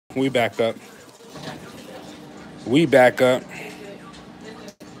We back up. We back up.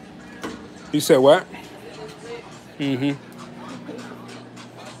 You said what? Mm-hmm.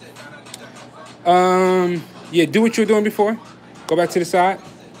 Yeah, do what you were doing before. Go back to the side.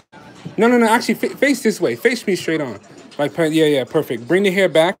 No, no, no. Actually, face this way. Face me straight on. Like, yeah, yeah, perfect. Bring the hair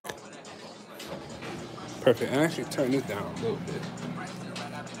back. Perfect. And actually turn this down a little bit.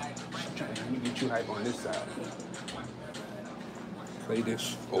 Let me get you hype on this side. Play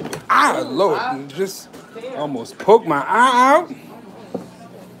this over. Ah, Lord. Just almost poked my eye out.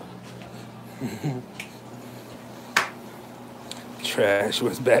 Trash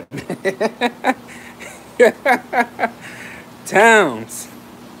was Batman. Towns.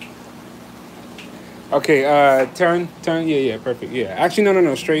 Okay, turn. Yeah, yeah, perfect. Yeah. Actually, no, no,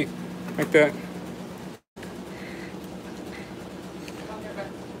 no. Straight. Like that.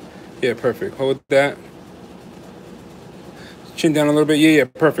 Yeah, perfect. Hold that. Chin down a little bit. Yeah, yeah,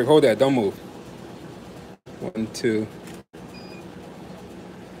 perfect. Hold that. Don't move. 1, 2.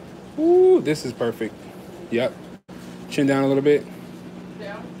 Ooh, this is perfect. Yep. Chin down a little bit.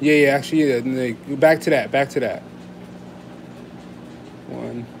 Yeah, yeah, actually, yeah. Back to that. Back to that.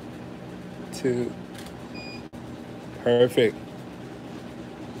 1, 2. Perfect.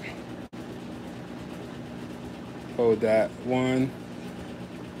 Hold that. 1,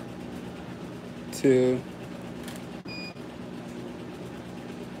 2.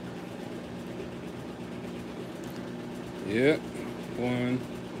 Yep. 1.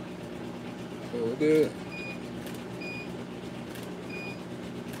 Hold it.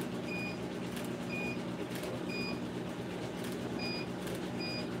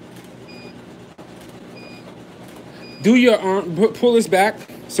 Do your arm, pull this back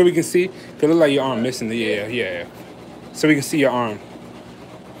so we can see. It look like your arm missing the, yeah, yeah. So we can see your arm.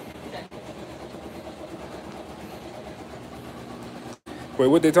 Wait,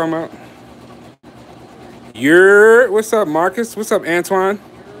 what they talking about? What's up, Marcus? What's up, Antoine?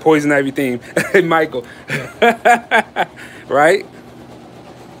 Poison Ivy theme. Michael. Right?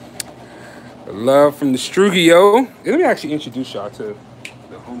 Love from the Strugio. Let me actually introduce y'all to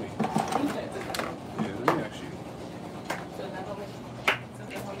the homie.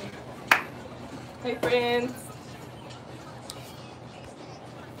 Hey, friends.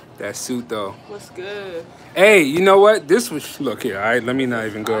 That suit, though. What's good? Hey, you know what? This was... Look here, all right? Let me not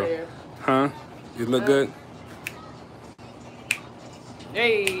even go. Huh? You look good?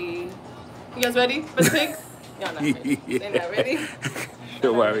 Hey. You guys ready for the pics? Y'all not ready. They're not ready?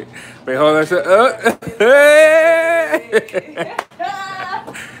 Don't worry. Wait, hold on. Hey!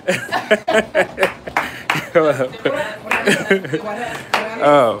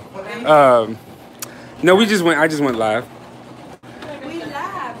 Oh. No, I just went live. We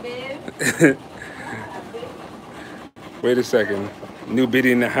live, bitch. Wait a second. New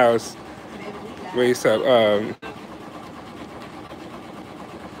biddy in the house. Wait, what's up?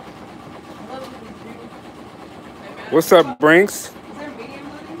 What's up, Brinks? Is there medium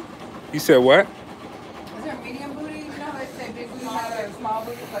booty? You said what? Is there medium booty? You know they say big booty have small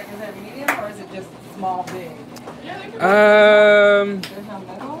booty. Like, is there medium or is it just small, big? There's no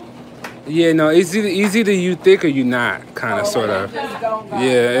middle? Yeah, no, it's either you thick or you not, kind of, sort of.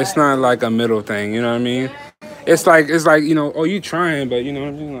 Yeah, it's not like a middle thing, you know what I mean? It's like, you know, oh, you trying, but you know what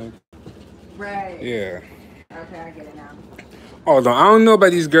I mean? Like, right. yeah. Okay, I get it now. Although I don't know about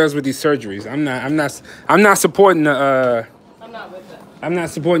these girls with these surgeries. I'm not supporting the I'm not with them. I'm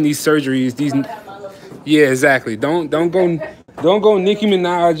not supporting these surgeries. These yeah, exactly. Don't go Nicki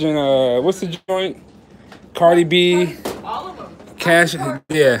Minaj and what's the joint? Cardi B. All of them. Cash,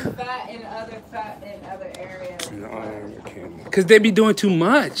 yeah. Fat in other areas. Cause they be doing too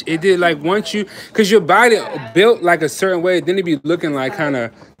much. It did like once you, cause your body built like a certain way, then it be looking like kind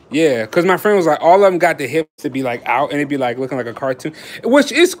of, yeah. Cause my friend was like, all of them got the hips to be like out, and it be like looking like a cartoon,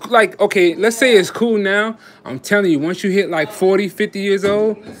 which is like, okay, let's say it's cool now. I'm telling you, once you hit like 40, 50 years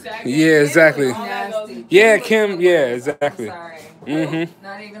old, yeah, exactly. Yeah, Kim, yeah, exactly. Sorry. Mm-hmm.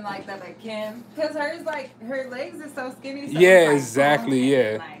 Not even like that, like Kim. Because hers, like, her legs are so skinny. So Yeah, like, exactly,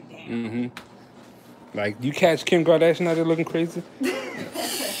 yeah. Like, damn. Mm-hmm. Like, you catch Kim Kardashian out there looking crazy?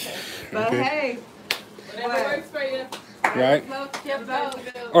 But Okay. hey. Whatever works for you. Right? Vote.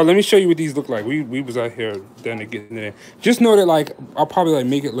 Oh, let me show you what these look like. We was out here then to get in there. Just know that, like, I'll probably, like,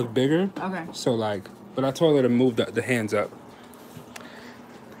 make it look bigger. Okay. So, like, but I told her to move the hands up.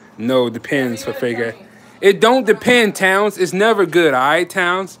 No, depends for fake. It don't depend, Towns. It's never good, all right,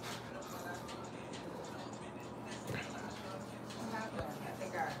 Towns?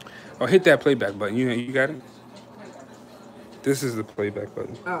 Oh, hit that playback button. You got it? This is the playback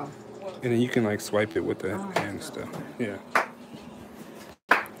button. Oh. And then you can, like, swipe it with the hand stuff. Yeah.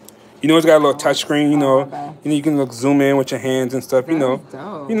 You know, it's got a little touch screen. You know, you can look zoom in with your hands and stuff. You know,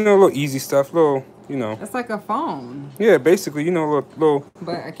 dope. you know, a little easy stuff. Little, you know. It's like a phone. Yeah, basically, you know,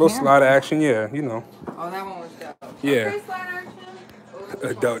 little slide action. Yeah, you know. Oh, that one was dope. Yeah. Okay, slide action.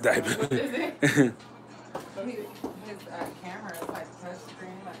 Adult diaper. What is it? His camera is like touch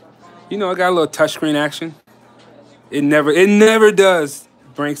screen, like a phone. You know, it got a little touch screen action. It never does,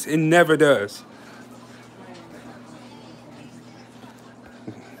 Brinks. It never does.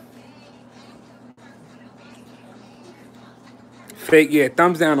 Fake, yeah,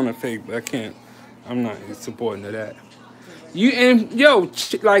 thumbs down on the fake, but I can't. I'm not supporting of that.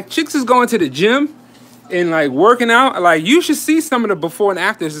 Like chicks is going to the gym and like working out. Like you should see some of the before and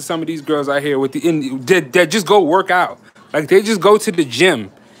afters of some of these girls out here with that just go work out. Like they just go to the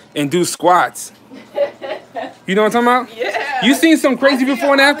gym and do squats. You know what I'm talking about? Yeah. You seen some crazy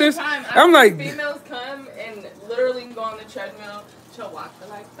before and afters? I'm like, females come and literally go on the treadmill. She'll walk for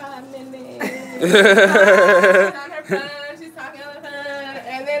like 5 minutes. She's on her phone. She's talking on the phone,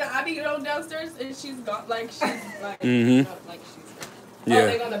 and then I be going downstairs and she's gone. Like she's like, they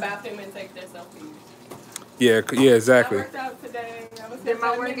go in the bathroom and take their selfies. Yeah, exactly. I worked out today. I was Did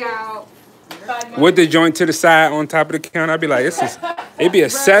my workout. With the joint to the side on top of the counter, I'd be like, it'd be a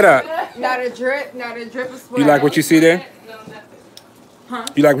setup. Not a drip of sweat. You like what you see there? No, nothing. Huh?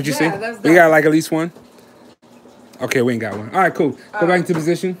 You like what you see? That's We got like at least one? Okay, we ain't got one. All right, cool. Go back into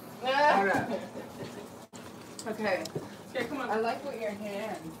position. Okay. Okay, come on. I like what your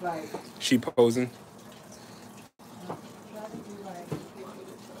hands like. She posing.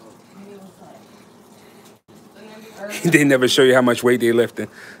 They never show you how much weight they lifting.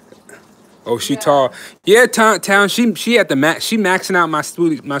 Oh, she tall. Yeah, Town. She at the max. She maxing out my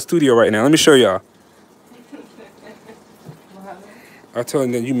studio right now. Let me show y'all. I told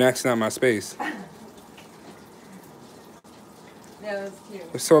him that you maxing out my space. Yeah, that's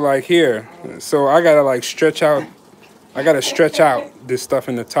cute. So like here, so I gotta like stretch out. I gotta stretch out this stuff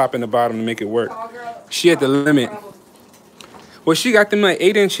in the top and the bottom to make it work. She at the limit. Well, she got them like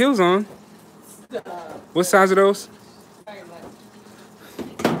 8-inch heels on. What size are those?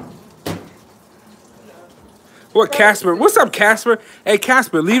 What, Casper? What's up, Casper? Hey,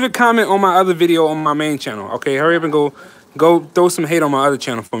 Casper, leave a comment on my other video on my main channel. Okay, hurry up and go throw some hate on my other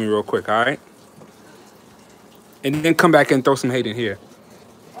channel for me real quick, all right? And then come back and throw some hate in here.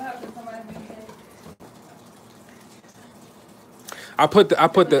 I put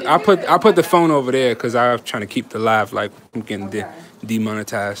the phone over there because I was trying to keep the live like I'm getting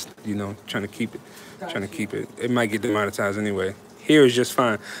demonetized. You know, trying to keep it. It might get demonetized anyway. Here is just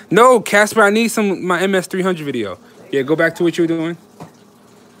fine. No, Casper, I need my MS300 video. Yeah, go back to what you were doing.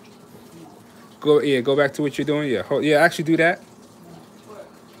 Go back to what you're doing. Yeah, actually do that.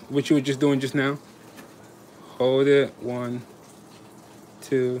 What you were just doing just now. Hold it. 1,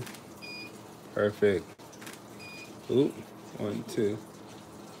 2. Perfect. Ooh. 1, 2.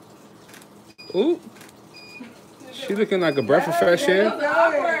 Ooh. She looking like a breath of fresh air.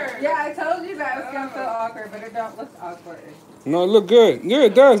 Yeah, I told you that it was gonna feel awkward, but it don't look awkward. No, it look good. Yeah,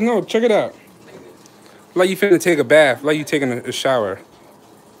 it does. No, check it out. Like you finna take a bath. Like you taking a shower.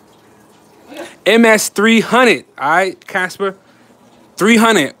 MS300. All right, Casper.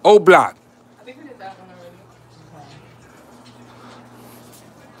 300. O block. I think we did that one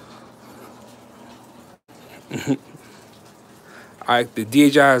already. All right, the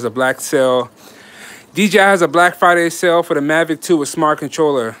DJI has a black sale. DJI has a Black Friday sale for the Mavic 2 with smart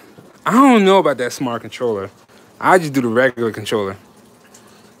controller. I don't know about that smart controller. I just do the regular controller.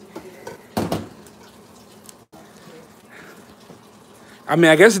 I mean,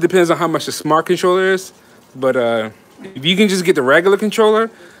 I guess it depends on how much the smart controller is. But if you can just get the regular controller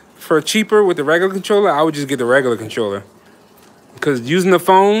for cheaper with the regular controller, I would just get the regular controller. Because using the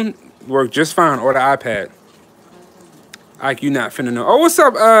phone works just fine, or the iPad. Like, you not finna know. Oh, what's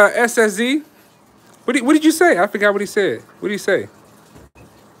up, SSZ? What did you say? I forgot what he said. What did he say?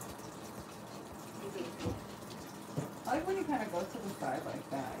 I like when you kind of go to the side like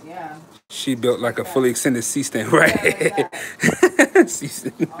that. Yeah. She built like a fully extended C-stand, right? Yeah, like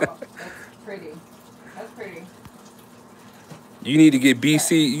C-stand. oh, that's pretty. That's pretty. You need to get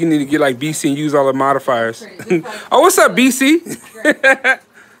BC. You need to get like BC and use all the modifiers. Oh, what's up, BC?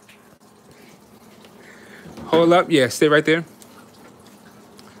 Hold up. Yeah, stay right there.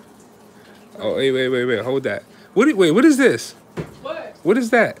 Oh, wait. Hold that. What is this? What? What is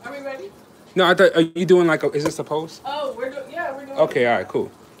that? Are we ready? No, I thought, are you doing like is this a post? Oh, we're doing. Okay, all right,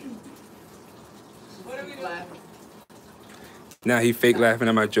 cool. What are we doing? Now he fake laughing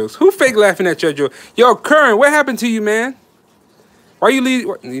at my jokes. Who fake laughing at your joke? Yo, Curran, what happened to you, man? Why you leave?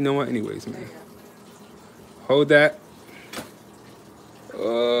 You know what? Anyways, man. Hold that.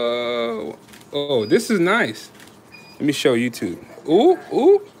 Oh, this is nice. Let me show YouTube. Ooh,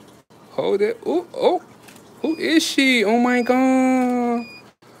 ooh. Hold it. Ooh, oh. Who is she? Oh my God.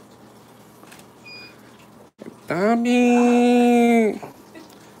 Tommy.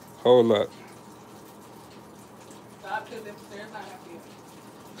 Hold up.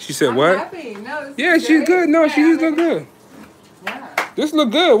 She said I'm what? happy. No, this Yeah, is she's great. good. No, Yeah, she look good. Yeah. This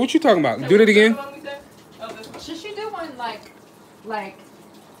look good. What you talking about? Do it again. Should she do one like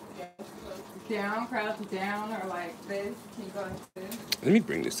down, crouch down, or like this? Can you go like this? Let me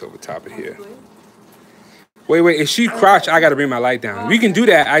bring this over top of here. Wait. If she crouch, I gotta bring my light down. We can do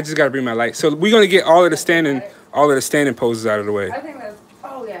that. I just gotta bring my light. So we're gonna get all of the standing poses out of the way. I think that's.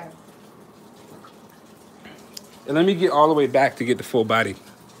 Oh yeah. And let me get all the way back to get the full body.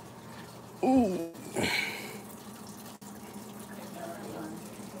 Ooh.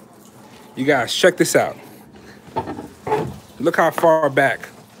 You guys, check this out. Look how far back.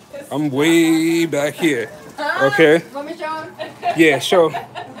 I'm way back here. Okay? Let me show him. Yeah, show.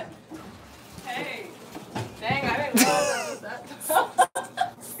 Hey. Dang, I didn't know that.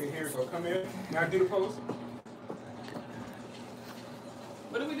 Okay, here we go. Come here. Now do the pose.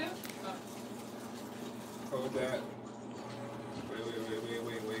 What do we do? Hold that.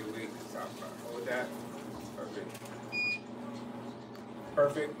 Wait. Stop. Hold that. Perfect.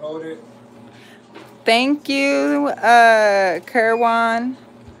 Perfect. Hold it. Thank you, Kerwan.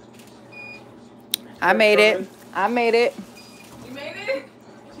 I made it. You made it?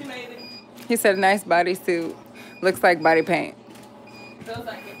 She made it. He said nice bodysuit. Looks like body paint. Feels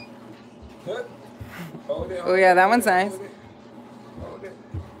like it. Good. Hold it. Oh yeah, that one's nice. Hold it.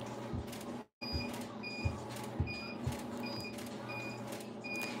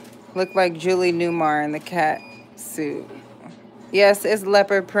 Look like Julie Newmar in the cat suit. Yes, it's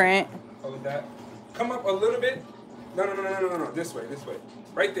leopard print. Hold that. Come up a little bit. No. This way.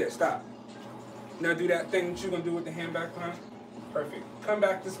 Right there. Stop. Now do that thing that you're gonna do with the hand back behind. Perfect. Come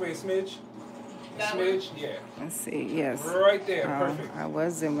back this way, a smidge. That Smidge. Yeah. Let's see. Yes. Right there. Oh, Perfect. I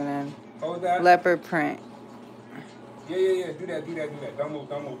was zooming in. Hold that. Leopard print. Yeah. Do that. Don't move.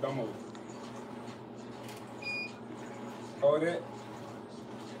 Hold it.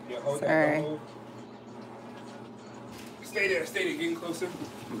 Yeah, hold Sorry. that. Don't move. Stay there. Getting closer.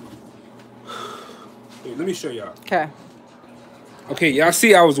 Wait, let me show y'all. Okay. Okay, y'all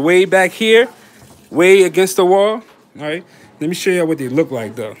see I was way back here, way against the wall. All right, let me show y'all what they look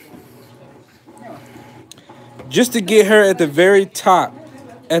like though. Just to get her at the very top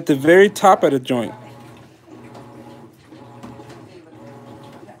of the joint.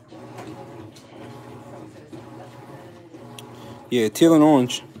 Yeah, teal and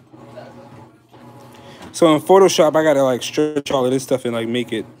orange. So in Photoshop, I gotta like stretch all of this stuff and like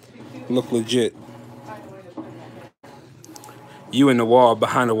make it look legit. You in the wall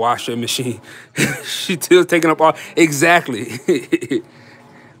behind the washer machine. She still taking up all exactly.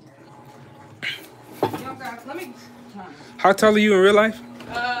 How tall are you in real life?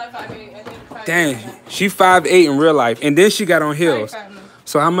 5'8", I think. 5'8". Dang, she 5'8" in real life, and then she got on heels.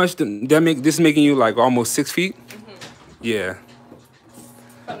 So how much that make this making you like almost 6 feet? Yeah.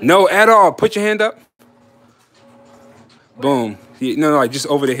 No, at all. Put your hand up. Boom. Yeah, no, like just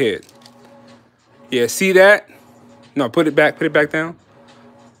over the head. Yeah, see that? No, put it back down.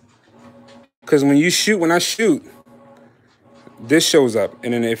 Cause when I shoot, this shows up.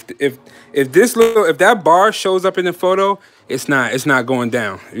 And then if that bar shows up in the photo, it's not going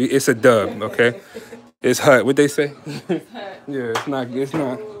down. It's a dub, okay? It's hut. What they say? Yeah,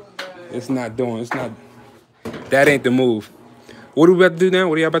 that ain't the move. What are we about to do now?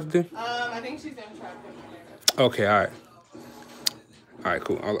 What are y'all about to do? I think she's gonna try to. Okay, all right,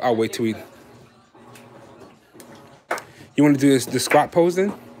 cool. I'll wait till we. You want to do the squat pose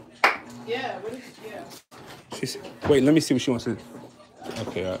then? Yeah. Wait, let me see what she wants to do.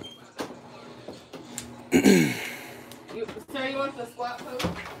 Okay, all right. Sir, you want the squat pose?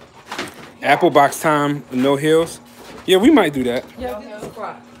 Apple box time, no heels. Yeah, we might do that. Yeah, do the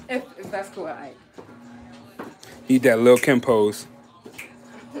squat. If that's cool, I. Need that Lil Kim pose.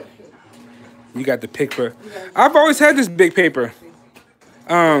 You got the paper. I've always had this big paper.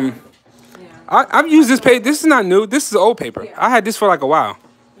 I've used this paper. This is not new. This is old paper. I had this for like a while.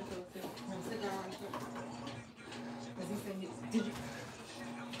 Did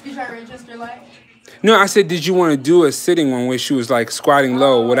you try to adjust your light? No, I said, did you want to do a sitting one where she was like squatting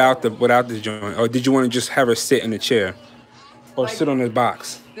low without the joint, or did you want to just have her sit in the chair, or sit on the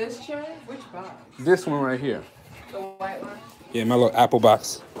box? This chair? Which box? This one right here. The white one. Yeah, my little Apple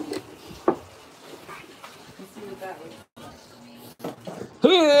box. Let's see what that looks like.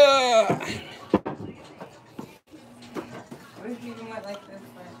 What if you even went like this?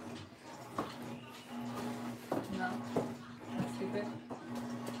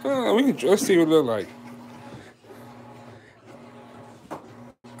 Let's see what it look like.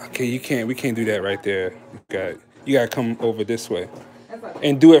 Okay, we can't do that right there. You gotta come over this way.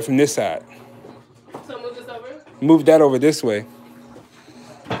 And do it from this side. So move this over? Move that over this way.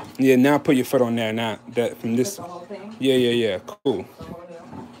 Yeah, now put your foot on there. Now that from this. The whole thing? Yeah. Cool.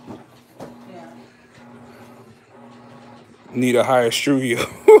 Yeah. Need a higher studio,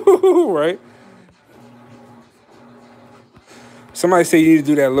 right? Somebody say you need to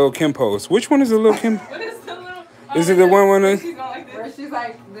do that Lil Kim pose. Which one is the Lil Kim? What is the little... Is it the one She's going like this. Where she's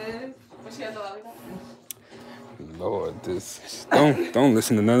like this. But she has a lollipop. Lord, this don't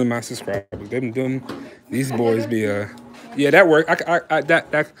listen to none of my subscribers. These boys be yeah, that work.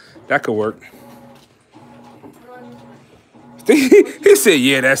 That could work. He said,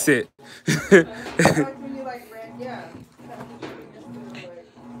 yeah, that's it. Like when you like red, yeah.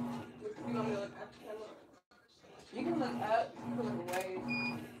 You want me to look at the camera? You can look up, you can look away.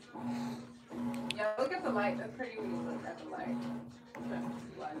 Yeah, look at the light. That's pretty when you look at the light.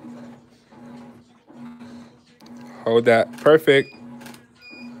 Hold that. Perfect.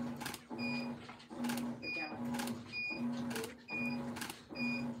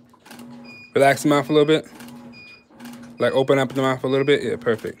 Relax the mouth a little bit. Like open up the mouth a little bit. Yeah,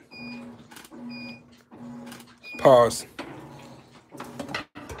 perfect. Pause.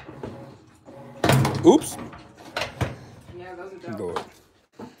 Oops. Yeah, those are dope. Lord.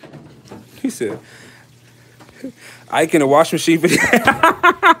 He said, Ike in a washing machine video.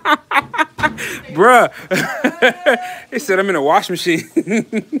 Bruh. He said, I'm in a washing machine.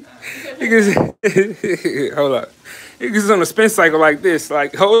 Hold up. He gets on a spin cycle like this.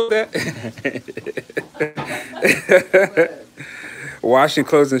 Like, hold that. Wash and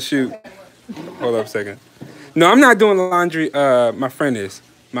close and shoot. Hold up a second. No, I'm not doing the laundry. My friend is.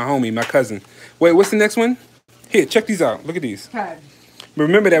 My homie, my cousin. Wait, what's the next one? Here, check these out. Look at these. Okay.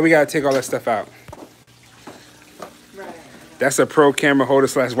 Remember that we got to take all that stuff out. Right. That's a pro camera holder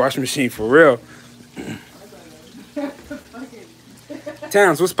 / washing machine for real.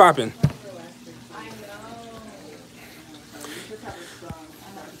 Towns, what's popping?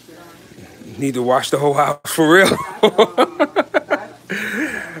 Need to wash the whole house for real.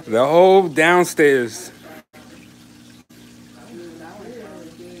 The whole downstairs.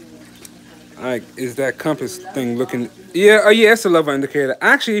 Like, is that compass thing looking? Yeah, oh yeah, it's a level indicator.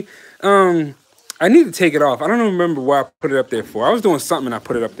 Actually, I need to take it off. I don't remember why I put it up there for. I was doing something and I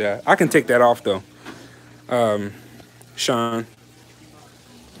put it up there. I can take that off though. Sean.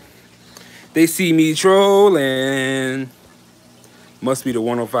 They see me trolling. Must be the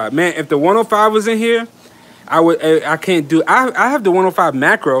 105. Man, if the 105 was in here, I can't do. I have the 105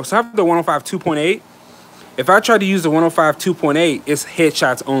 macro, so I have the 105 2.8. If I try to use the 105 2.8, it's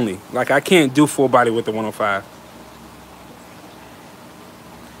headshots only. Like I can't do full body with the 105.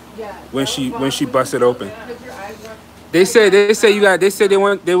 Yeah. When she busts it open. They say they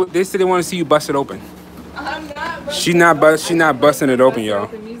want to see you bust it open. I'm not. She not busting it open,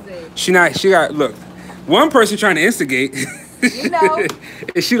 y'all. She got look. One person trying to instigate. You know.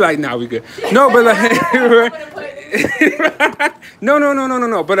 And she like, nah, we good. No, but like no.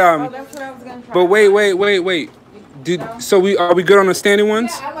 But That's what I was gonna try. but wait. So are we good on the standing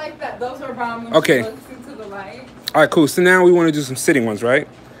ones? Yeah, I like that. Those are bomb when Okay. she looks into the light. All right, cool. So now we want to do some sitting ones, right?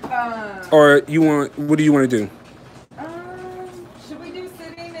 Or what do you want to do? Should we do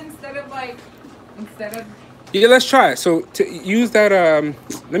sitting instead of Yeah, let's try it. So to use that,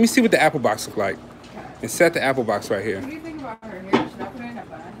 let me see what the Apple box look like. And set the Apple box right here. What do you think about her hair? Should I put her in a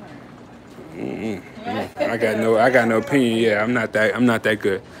bun? I got no opinion. Yeah, I'm not that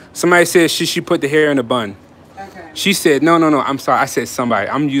good. Somebody said she put the hair in a bun. Okay. She said no. I'm sorry. I said somebody.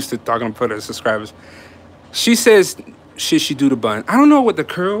 I'm used to talking for the subscribers. She says should she do the bun? I don't know what the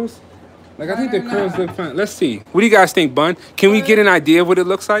curls. Like I think the curls look fine. Let's see. What do you guys think, bun? Can we get an idea of what it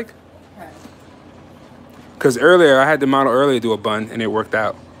looks like? Okay. Because earlier I had the model earlier do a bun and it worked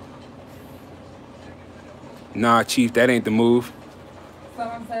out. Nah, Chief, that ain't the move.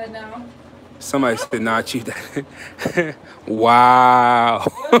 Someone said no. Somebody said, nah, Chief, that. Wow.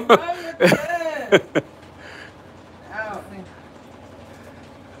 What's wrong with this? Ow.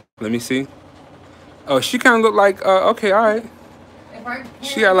 Let me see. Oh, she kind of looked like, okay, all right. If I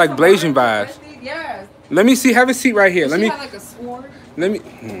She got like Blasian vibes. Yes. Let me see. Have a seat right here. She had like a sword. Let me.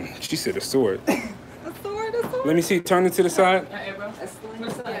 She said a sword. A sword. Let me see. Turn it to the side. A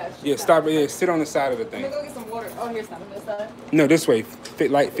sword. Yeah, stop. Yeah, sit on the side of the Let me thing. go get some water. Oh, here's some. This side. No, this way.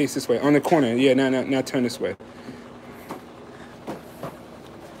 Light face this way. On the corner. Yeah, now turn this way. Okay.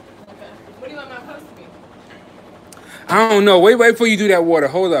 What do you want my post to be? I don't know. Wait before you do that water.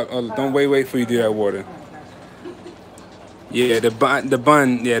 Hold up. Oh, don't wait before you do that water. Yeah, the bun.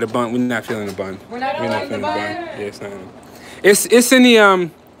 Yeah, the bun. We're not feeling the bun. We're not We're not feeling the feeling the bun? bun. Yeah, it's not.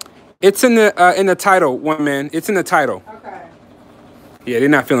 It's in the title, one man. It's in the title. Okay. Yeah, they're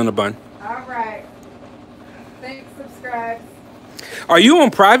not feeling the bun. All right. Thanks, subscribe. Are you on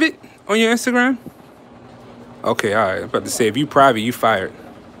private on your Instagram? Okay, all right. I'm about to say, if you private, you fired.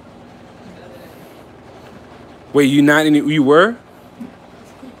 Wait, you not in? You were?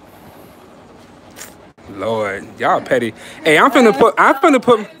 Lord, y'all petty. Hey, I'm finna put. I'm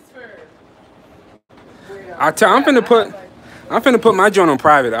finna put my joint on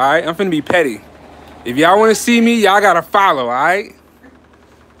private. All right, I'm finna be petty. If y'all want to see me, y'all gotta follow. All right.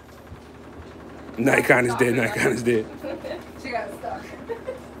 Nikon is dead. Nikon is dead. She got stuck.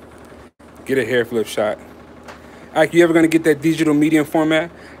 Get a hair flip shot. Ike, you ever gonna get that digital medium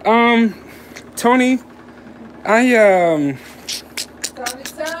format? Tony, I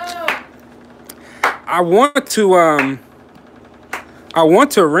want to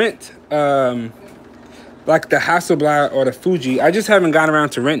rent like the Hasselblad or the Fuji. I just haven't gotten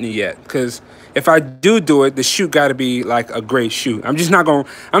around to renting it yet, because if I do it, the shoot got to be like a great shoot. I'm not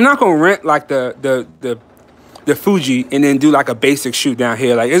gonna rent like the Fuji and then do like a basic shoot down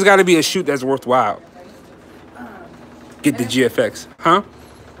here. Like, it's got to be a shoot that's worthwhile. Get the GFX, huh?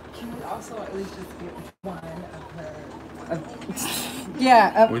 Can we also at least just get one of her?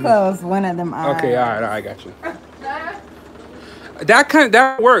 Yeah, up close, one of them eyes. Okay, all right, I got you.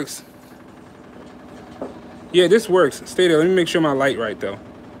 That works. Yeah, this works. Stay there. Let me make sure my light right though.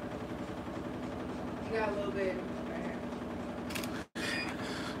 You got a little bit right here.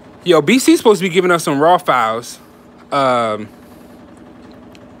 Yo, BC's supposed to be giving us some raw files. From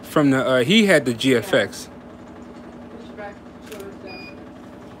the he had the GFX.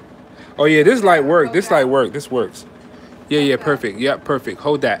 Oh yeah, this light work. This light work. This works. Yeah, perfect. Yep, perfect.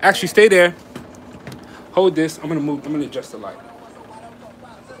 Hold that. Actually, stay there. Hold this. I'm gonna adjust the light.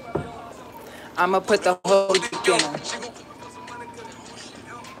 I'm gonna put the whole together.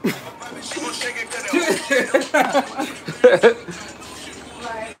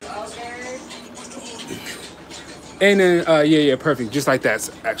 And then yeah, perfect. Just like that's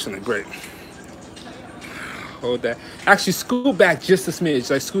excellent. Great. Hold that. Actually, scoot back just a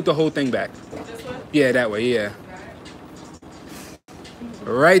smidge. Like, scoot the whole thing back. Yeah, that way. Yeah.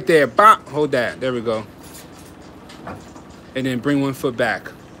 Right there. Bop. Hold that. There we go. And then bring one foot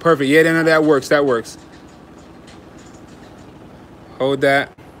back. Perfect. Yeah, then that works. That works. Hold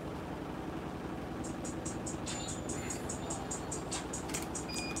that.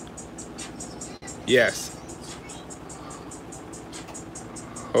 Yes.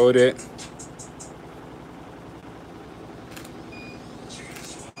 Hold it.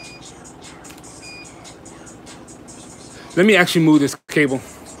 Let me actually move this cable.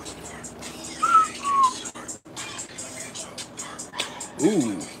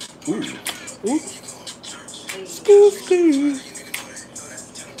 Ooh. Spooky. You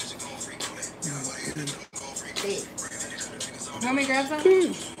want me to grab some?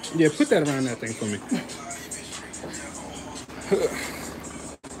 Yeah, put that around that thing for me.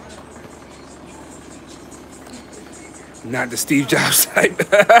 Not the Steve Jobs type.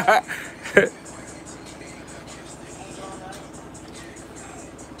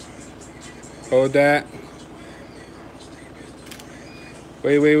 Hold that.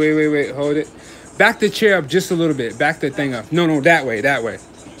 Wait. Hold it. Back the chair up just a little bit. Back the thing up. No, that way. A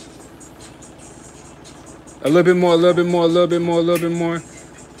little bit more.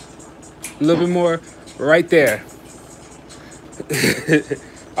 Right there.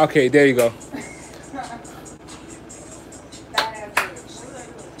 Okay, there you go.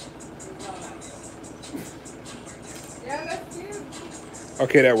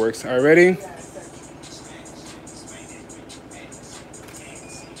 Okay, that works. All right, ready?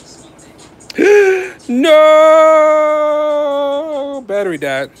 No! Battery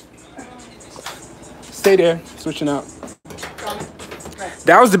died. Stay there. Switching out.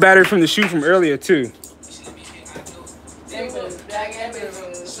 That was the battery from the shoe from earlier, too.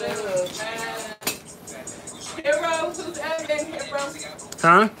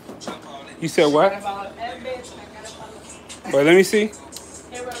 Huh? You said what? Wait, let me see.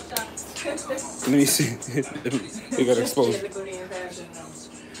 Let me see. We got exposed.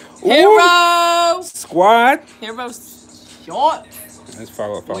 Hero! Squad. Hero short. Let's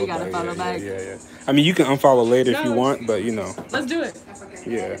follow We gotta follow back. Yeah. I mean, you can unfollow later if you want, but you know. Let's do it.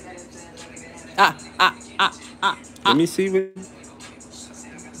 Yeah. Let me see.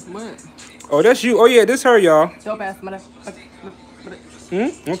 What? Oh, that's you. Oh, yeah, this her, y'all. Dope ass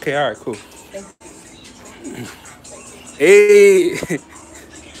Okay, all right, cool. Hey.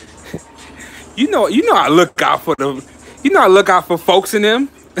 You know I look out for them. You know I look out for folks in them.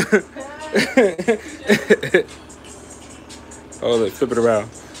 Hold it, flip it around.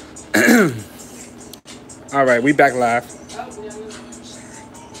 All right, we back live.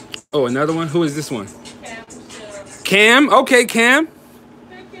 Oh, another one? Who is this one? Cam? Okay, Cam.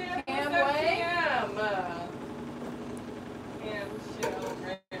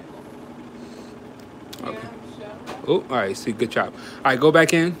 Okay. Oh, all right, see, good job. All right, go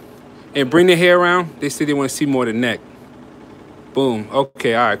back in and bring the hair around. They said they want to see more of the neck. Boom.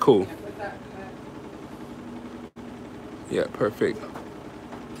 Okay, all right, cool. Yeah, perfect.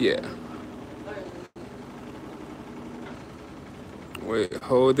 Yeah. Wait,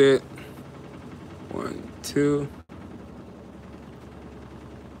 hold it. 1, 2.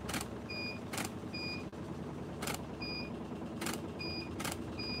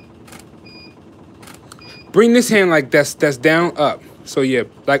 Bring this hand like that's down, up. So yeah,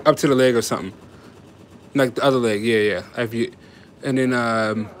 like up to the leg or something. Like the other leg, yeah. If you, and then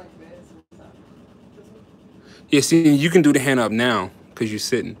yeah, see, you can do the hand up now because you're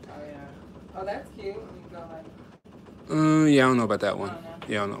sitting. Oh yeah. Oh, that's cute. You go like. Yeah, I don't know about that one.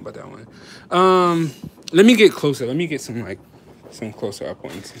 Yeah, I don't know about that one. Let me get closer. Let me get some closer up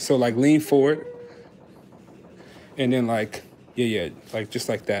ones. So like lean forward, and then like yeah, like just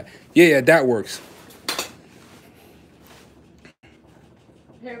like that. Yeah, that works.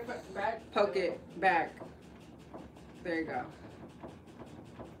 Here, back. Poke it back. There you go.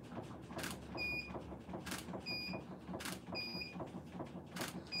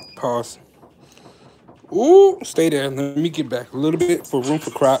 Pause. Ooh, stay there. Let me get back a little bit for room for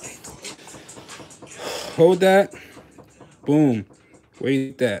crop. Hold that. Boom.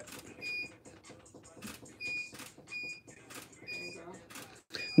 Wait that.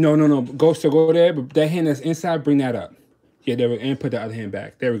 No. Go there, but that hand that's inside, bring that up. Yeah, there we go. And put the other hand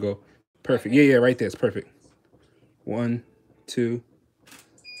back. There we go. Perfect. Yeah, right there. It's perfect. 1, 2.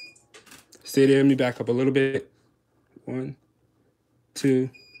 Stay there. Let me back up a little bit. 1, 2.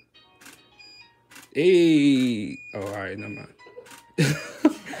 Hey. Oh, all right. Never mind.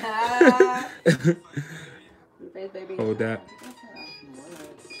 Hold that.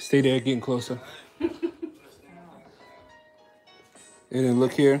 Stay there, getting closer. And then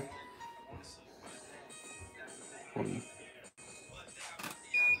look here. 1.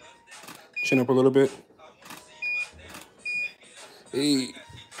 Chin up a little bit. Hey.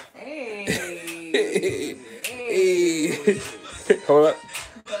 Hey. Hold up.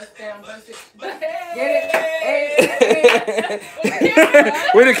 Bust down, bust it. Get it. Hey.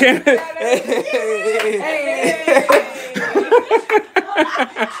 Where the camera?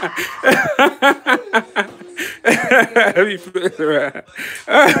 Let me flip it around.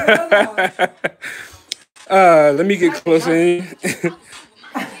 Let me get closer in.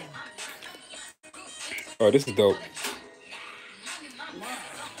 Oh, this is dope.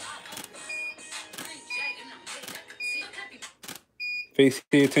 Face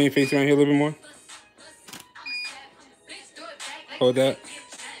here, turn your face around here a little bit more. Hold that.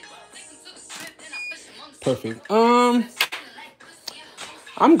 Perfect.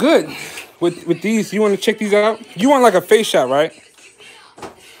 I'm good with these. You want to check these out? You want like a face shot, right?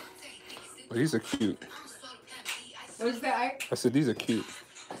 Oh, these are cute. What's that? I said these are cute.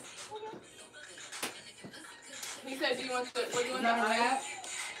 He said, "Do you want the? What do you want the eyes?"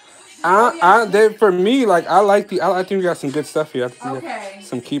 For me, like I think we got some good stuff here. I think we got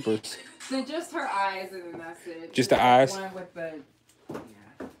some keepers. So just her eyes, and then that's it. Just the eyes. One with the. Yeah.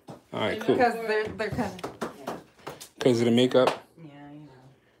 All right, cool. Because they're kind of. Yeah. Because of the makeup. Yeah, you know.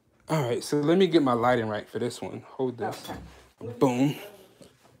 All right, so let me get my lighting right for this one. Hold this. Okay. Boom.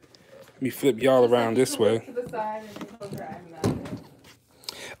 Let me flip y'all around this way. To the side and close her eyes, and that's it.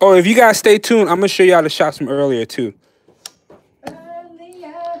 Oh, if you guys stay tuned, I'm gonna show y'all the shots from earlier too.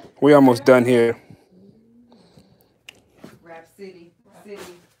 We almost done here. Rap City. This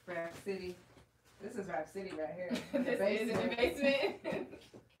is Rap City right here. This is in the basement.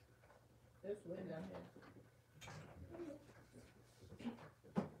 It's lit down here.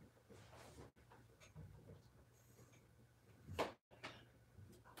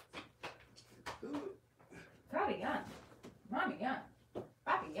 Daddy young. Mommy young.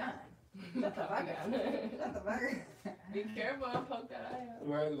 Papi young. Shut the fuck up. Shut the fuck up. Be careful, I'll poke that eye out.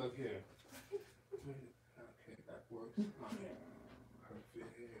 Right, look here. Okay, that works. Okay.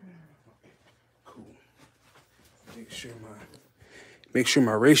 Cool. Make sure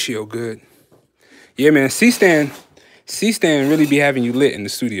my ratio good. Yeah, man. C-stand really be having you lit in the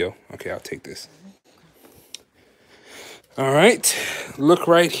studio. Okay, I'll take this. All right. Look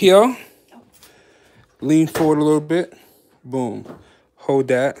right here. Lean forward a little bit. Boom. Hold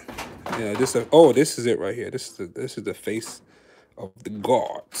that. Yeah, this is, oh, this is it right here. This is the face of the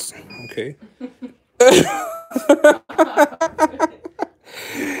gods. Okay.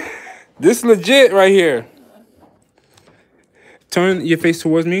 This legit right here. Turn your face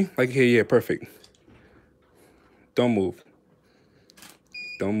towards me. Like here, yeah, perfect. Don't move.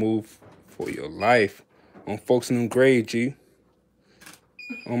 Don't move for your life. On folks in them grade, G.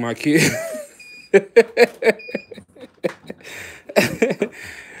 On my kid.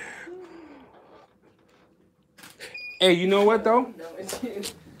 Hey, you know what though? No, it's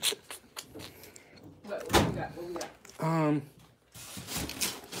what we got? What we got?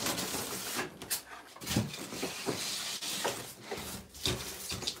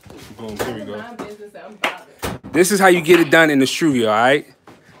 Boom, here we go. My business, I'm bothered. This is how you get it done in the studio, all right?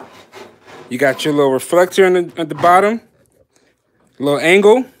 You got your little reflector at the bottom, little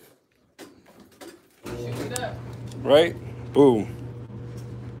angle, Shoot it up. right? Boom.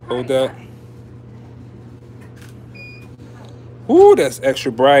 Hold that. Ooh, that's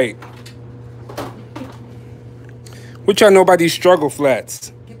extra bright. What y'all know about these struggle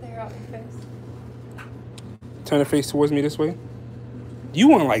flats? Get the hair out your face. Turn the face towards me this way. You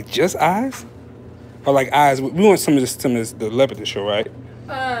want like just eyes? Or like eyes? We want some of this, the leopard to show, right?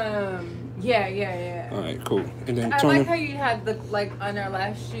 Yeah. All right, cool. And then I turn like it. how you had the, like, on our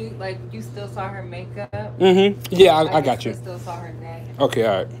last shoot, like, you still saw her makeup. Mm-hmm. Yeah, I got guess you. we still saw her neck. Okay,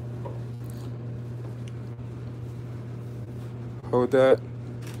 all right. Hold that.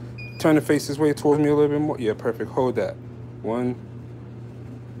 Turn the face this way towards me a little bit more. Yeah, perfect. Hold that. 1,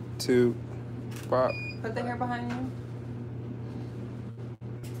 2, 5. Put the hair behind you.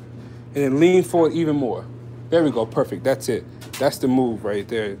 And then lean forward even more. There we go. Perfect. That's it. That's the move right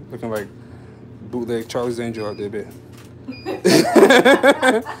there. Looking like bootleg Charlie's Angel out there, bit.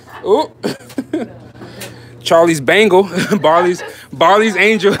 Ooh. Charlie's Bangle. Barley's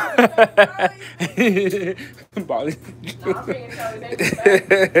Angel. Barley's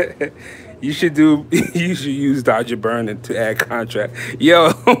You should use Dodger Burn to add contract.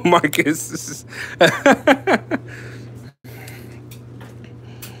 Yo, Marcus.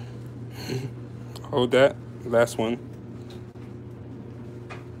 Hold that. Last one.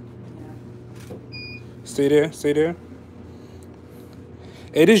 Stay there. Stay there.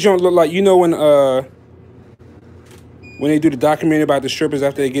 Hey, this don't look like, you know when they do the documentary about the strippers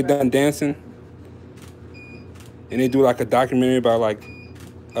after they get done dancing? And they do like a documentary about like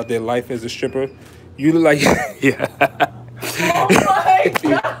of their life as a stripper. You look like yeah. Oh my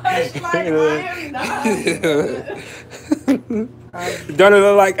gosh, like I am not. Don't it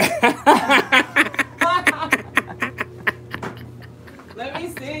look like Let me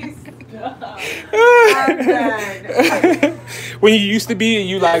see. Stop. I'm dead. when you used to be,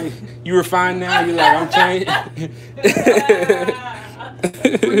 you were fine now. You're like, I'm changed.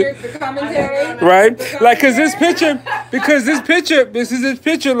 The commentary. Right? Like, cause this picture,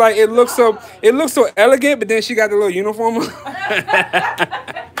 like it looks so elegant, but then she got the little uniform on.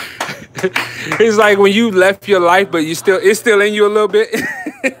 It's like when you left your life, but it's still in you a little bit.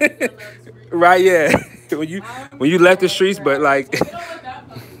 Right, yeah. When you left the streets, but like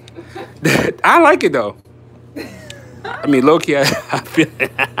I like it though. I mean, low key, I feel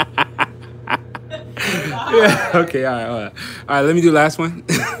it. Yeah. Okay. All right. Let me do the last one.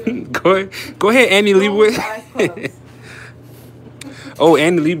 Go ahead, Annie Leibovitz. Oh,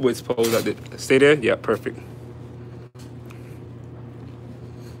 Annie Leibovitz pose. I did. Stay there. Yeah. Perfect.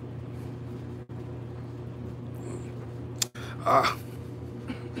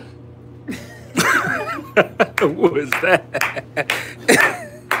 What was that?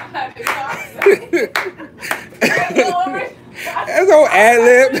 That's no ad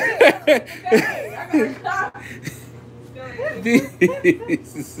lib.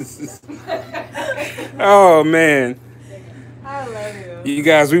 Oh man. I love you. You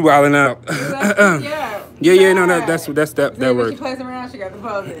guys, we wilding out. Yeah. No, that's that When word. she plays around, she got the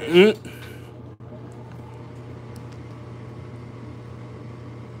pose.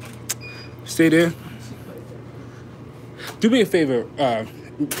 Stay there. Do me a favor.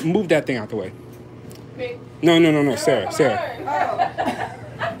 Move that thing out the way. No, Sarah.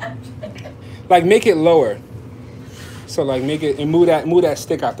 Like make it lower. So like make it and move that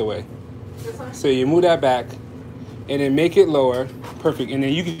stick out the way. So you move that back, and then make it lower. Perfect. And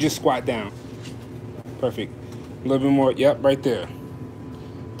then you can just squat down. Perfect. A little bit more. Yep, right there.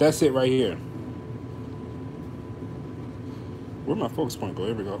 That's it right here. Where'd my focus point go?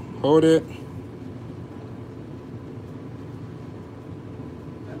 Here we go. Hold it.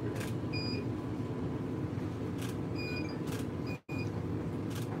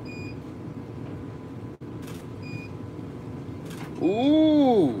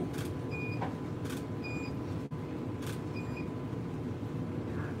 Ooh.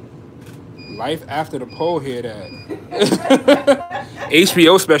 Life after the pole, hear that.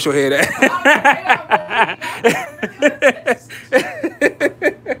 HBO special, hear that.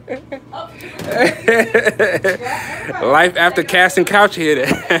 Life after cast and couch, hear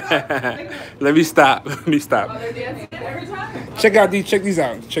that. Let me stop. Let me stop. Check these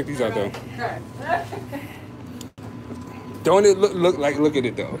out. Check these out though. Don't it look at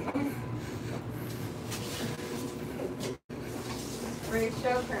it though.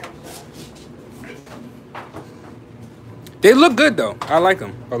 They look good though. I like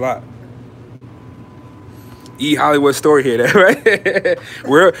them a lot. E Hollywood story here that right?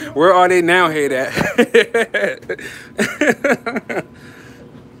 where are they now here that?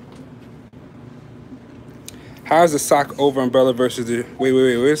 How's the sock over umbrella versus the wait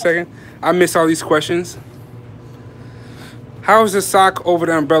a second. I missed all these questions. How's the sock over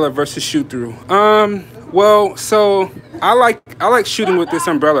the umbrella versus shoot through? Well, so I like shooting with this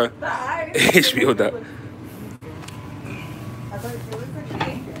umbrella. HBO up.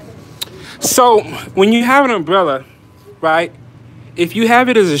 So when you have an umbrella, right? If you have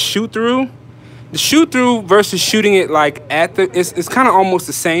it as a shoot through, the shoot through versus shooting it like at the it's kind of almost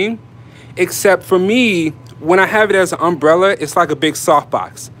the same, except for me when I have it as an umbrella, it's like a big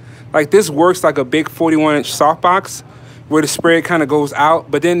softbox. Like this works like a big 41-inch softbox where the spread kind of goes out,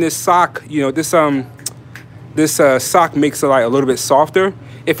 but then this sock, you know, this sock makes it like a little bit softer.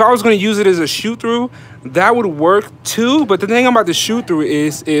 If I was going to use it as a shoot through, that would work too. But the thing about the shoot through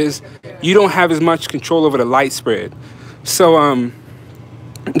is you don't have as much control over the light spread. So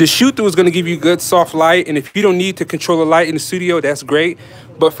the shoot through is going to give you good soft light. And if you don't need to control the light in the studio, that's great.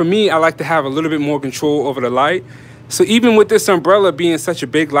 But for me, I like to have a little bit more control over the light. So even with this umbrella being such a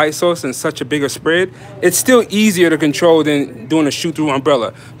big light source and such a bigger spread, it's still easier to control than doing a shoot through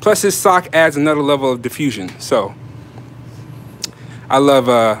umbrella. Plus this sock adds another level of diffusion. So I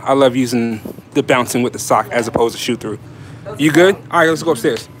love using the bouncing with the sock as opposed to shoot through. You good? All right, let's go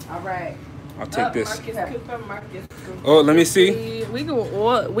upstairs. All right. I'll take this. Marcus. Oh, let me see. We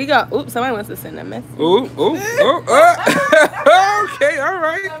got. Oops, somebody wants to send a message. Ooh. Okay, all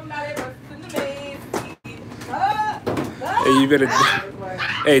right. Hey, you better.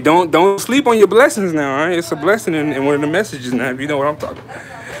 Hey, don't sleep on your blessings now. All right? It's a blessing in one of the messages now. If you know what I'm talking about.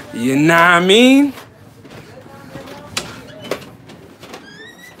 You know what I mean?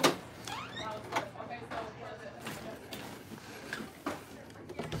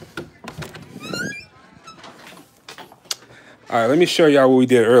 All right, let me show y'all what we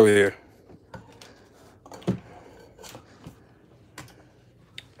did earlier.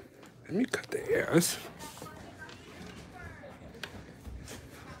 Let me cut the hairs.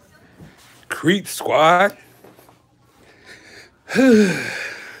 Creep squad. Oh,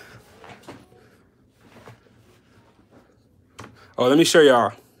 let me show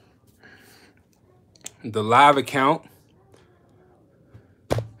y'all the live account.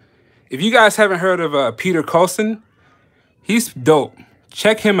 If you guys haven't heard of Peter Coulson, he's dope.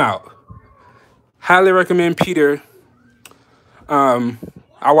 Check him out. Highly recommend Peter. I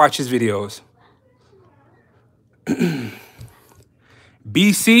watch his videos.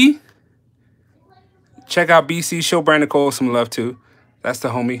 BC. Check out BC. Show Brandon Cole some love too. That's the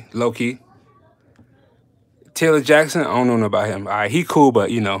homie, low key. Taylor Jackson, I don't know about him. All right, he cool,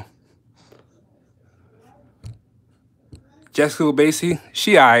 but you know. Jessica Basie,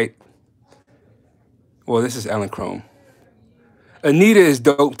 she all right. Well, this is Ellen Chrome. Anita is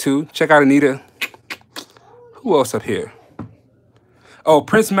dope too. Check out Anita. Who else up here? Oh,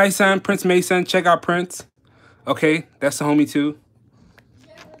 Prince Mason. Check out Prince. Okay, that's the homie too.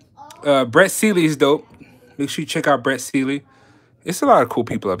 Brett Seeley is dope. Make sure you check out Brett Seeley. It's a lot of cool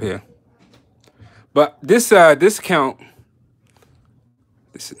people up here. But this account,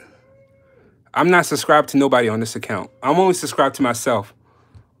 I'm not subscribed to nobody on this account. I'm only subscribed to myself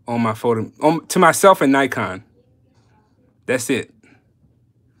on my photo, to myself and Nikon. That's it.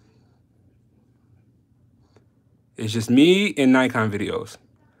 It's just me and Nikon videos.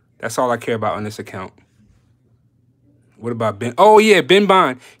 That's all I care about on this account. What about Ben? Oh yeah, Ben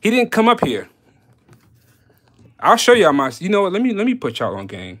Bond. He didn't come up here. I'll show y'all my. You know what? Let me put y'all on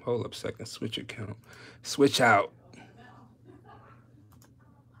game. Hold up a second. Switch account. Switch out.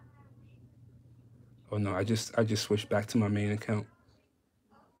 Oh no, I just switched back to my main account.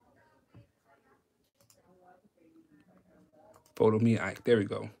 Photo me. There we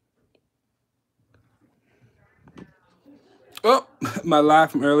go. Oh, my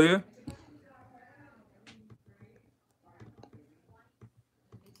live from earlier.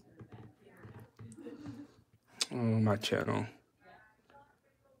 Oh, my channel.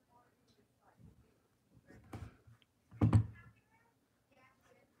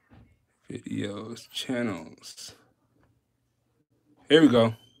 videos, channels. Here we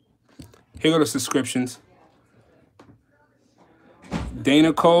go. Here go the subscriptions.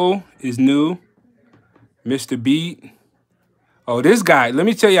 Dana Cole is new. Mr. Beat. Oh, this guy. Let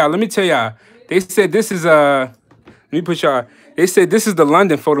me tell y'all. They said this is let me put y'all. They said this is the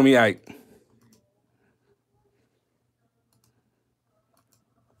London Photo Me Ike.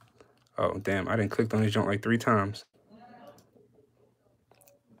 Oh, damn. I didn't click on this joint like 3 times.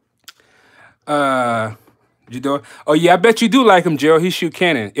 Jador. Oh, yeah, I bet you do like him, Gerald. He shoot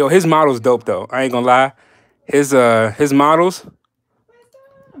Canon. Yo, his model's dope, though. I ain't gonna lie. His models.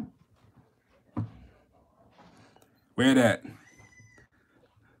 Where that?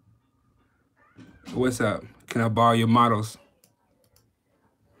 What's up? Can I borrow your models?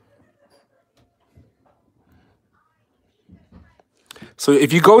 So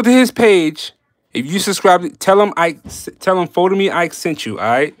if you go to his page, if you subscribe, tell him Photo Me Ike sent you, all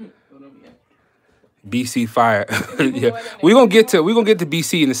right? BC Fire. Yeah. We're gonna get to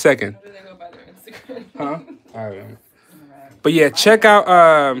BC in a second. Huh? All right. But yeah, check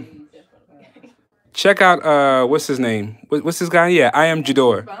out what's his name? What's this guy? Yeah, I am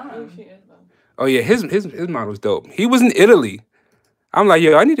Jador. Oh yeah, his model's dope. He was in Italy. I'm like,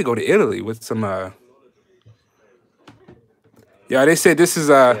 yo, I need to go to Italy with some yeah, they said this is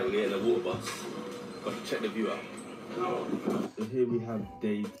Yeah, we're getting a water bus. But check the view out. So here we have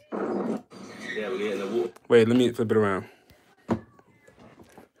Dave. Yeah, we're getting a water. Wait, let me flip it around.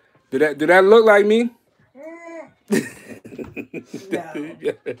 Do that look like me? No.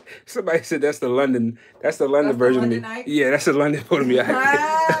 Yeah. Somebody said that's the London version of me. Ike? Yeah, that's the London Photo Me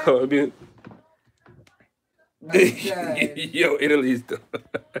Ike. Oh, yo, Italy's the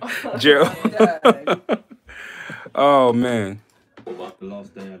Gerald. Oh man. The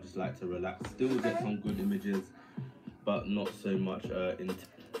last day I just like to relax. Still get some good images, but not so much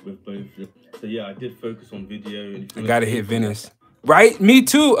with both. So yeah, I did focus on video. And I gotta hit Venice. Right? Me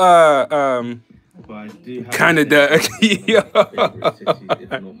too. But I do have Kinda does. Yo. Favorite cities, if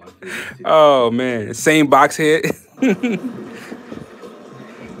not my favorite city. Oh man, same box head.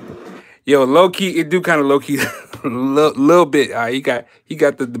 Yo, low key, it do kind of low key, little bit. He got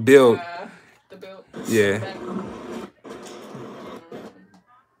the build. The build. Yeah.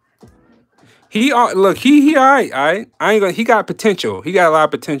 He look, he all right. I ain't gonna. He got potential. He got a lot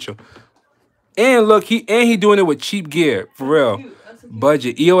of potential. And look, he doing it with cheap gear for real.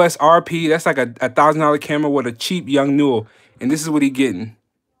 Budget EOS RP. That's like a $1,000 camera with a cheap young Newell, and this is what he getting.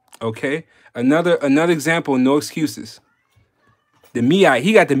 Okay, another example. No excuses. The Ike.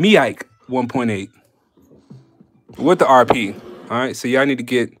 He got the Ike 1.8 with the RP. All right, so y'all need to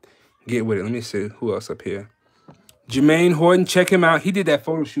get with it. Let me see who else up here. Jermaine Horton, check him out. He did that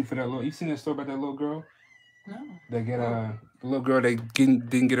photo shoot for that little. You seen that story about that little girl? No. That the little girl that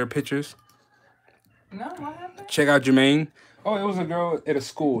didn't get her pictures. No, what happened? Check out Jermaine. Oh, it was a girl at a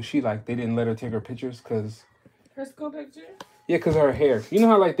school. They didn't let her take her pictures because. Her school picture? Yeah, because of her hair. You know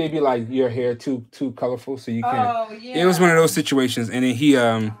how like they be like your hair too colorful, so you can't. Oh yeah. It was one of those situations, and then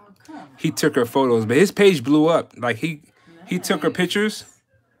he took her photos, but his page blew up. Like he took her pictures.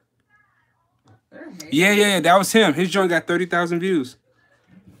 Yeah, that was him. His joint got 30,000 views.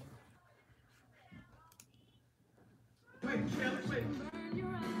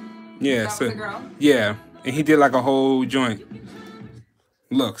 Yeah, so yeah, and he did like a whole joint.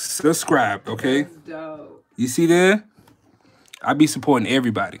 Look, subscribe, okay? That's dope. You see there? I be supporting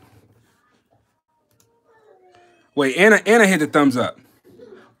everybody. Wait, Anna hit the thumbs up.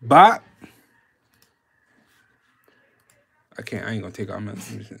 Bot. I ain't gonna take all my.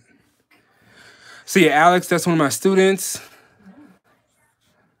 So yeah, Alex, that's one of my students.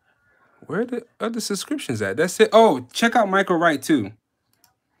 Where are the other subscriptions at? That's it. Oh, check out Michael Wright too.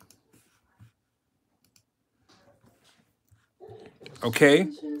 Okay.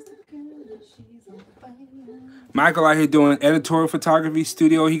 Michael out here doing editorial photography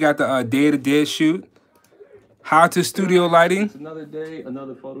studio. He got the Day of the Dead shoot. How to studio lighting. It's another day,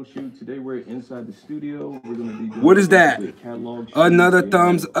 another photo shoot. Today we're inside the studio. We're going to be doing what is that? Another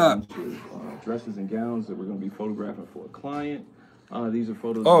thumbs up. Dresses and gowns that we're going to be photographing for a client. These are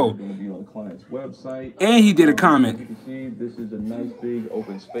photos that are going to be on the client's website. And he did a comment. As you can see, this is a nice big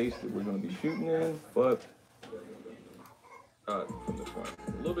open space that we're going to be shooting in, but from the front,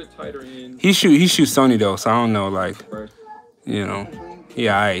 a little bit tighter in. He shoots Sony though, so I don't know, like, you know,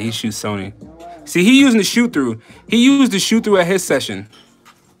 yeah, all right, he shoots Sony. See, he using the shoot through. He used the shoot through at his session.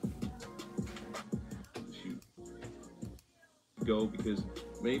 Go because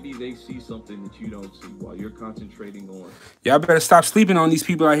maybe they see something that you don't see while you're concentrating on. Y'all better stop sleeping on these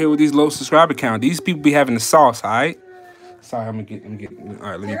people out here with these low subscriber count. These people be having the sauce, all right? Sorry, I'm gonna get. All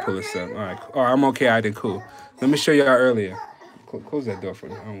right, let me pull this up. All right, I'm okay. I did cool. Let me show y'all earlier. Close that door for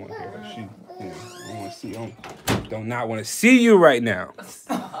me. I don't want to hear her. I don't want to see. Don't not want to see you right now.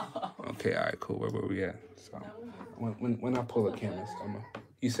 Okay, all right, cool. Where we at? So when I pull the cameras,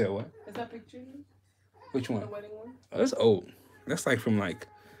 you said what? Is that picture? Which one? The wedding one. Oh, that's old. That's like from like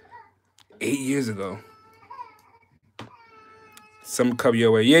 8 years ago. Some come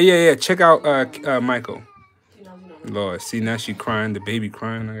your way. Yeah. Check out Michael. Lord, see now she crying, the baby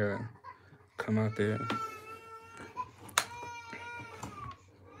crying. I gotta come out there.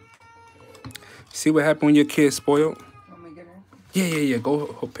 See what happened when your kid's spoiled? Want me to get her? Yeah. Go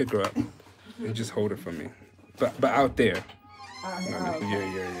pick her up and just hold her for me. But out there.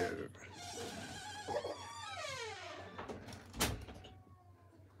 Yeah.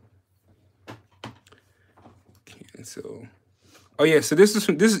 Cancel. Oh yeah, so this is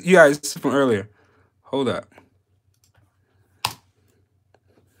from earlier. Hold up.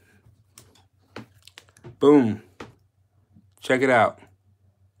 Boom. Check it out.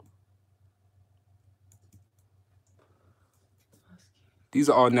 These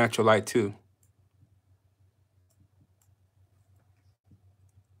are all natural light too.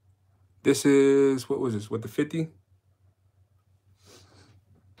 This is, what was this? What, the 50?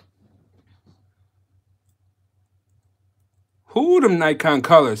 Who them Nikon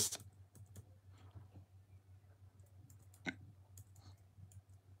colors?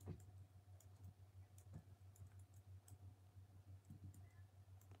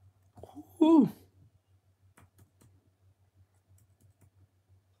 Ooh.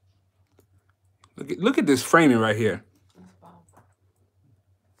 Look at this framing right here.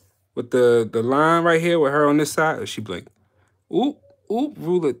 With the line right here with her on this side. Oh, she blinked. Oop,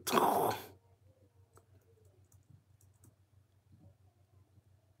 ruler.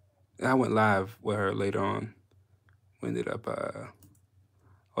 I went live with her later on. We ended up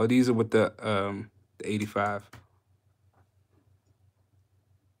oh, these are with the 85.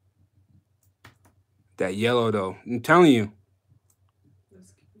 That yellow though. I'm telling you.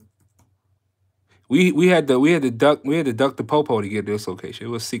 We had to duck the popo to get this location. It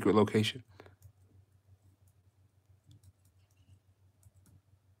was a secret location.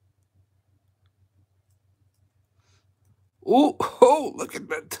 Ooh, oh, look at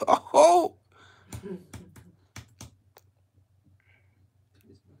that. Oh.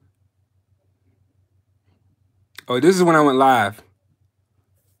 Oh, this is when I went live.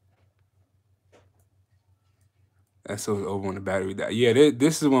 That's over when the battery died. Yeah,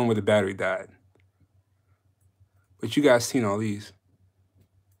 this is the one where the battery died. But you guys seen all these.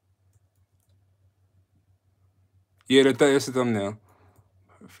 Yeah, that's the thumbnail.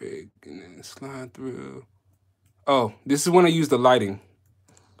 Perfect. And then slide through. Oh, this is when I use the lighting.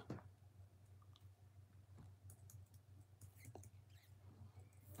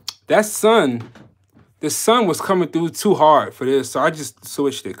 That sun, the sun was coming through too hard for this, so I just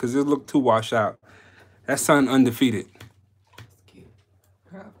switched it because it looked too washed out. That sun undefeated. It's cute.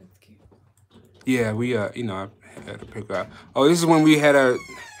 It's cute. Yeah, we I had to pick her up. Oh, this is when we had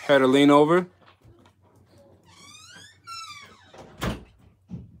her lean over.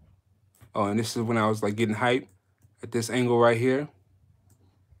 Oh, and this is when I was like getting hype at this angle right here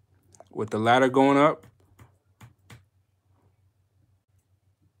with the ladder going up.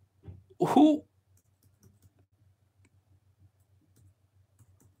 Ooh.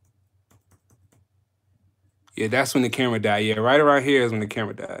 Yeah, that's when the camera died. Yeah, right around here is when the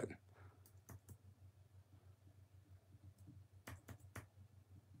camera died.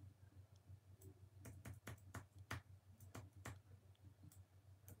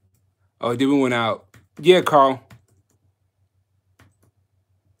 Oh, then we went out. Yeah, Carl.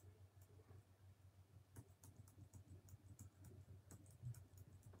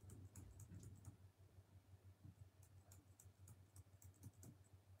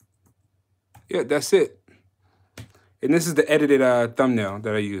 Yeah, that's it. And this is the edited thumbnail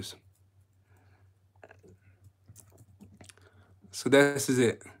that I use. So this is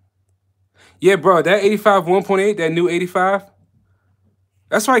it. Yeah, bro, that 85 1.8, that new 85.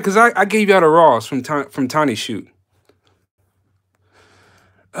 That's right, because I gave y'all the raws from Tony's shoot.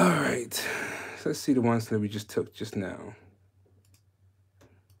 All right. So let's see the ones that we just took just now.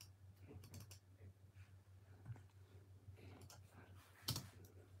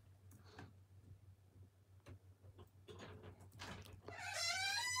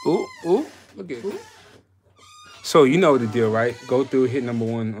 Ooh, look at it. So you know the deal, right? Go through, hit number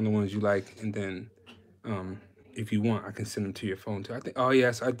 1 on the ones you like, and then if you want, I can send them to your phone too. I think, oh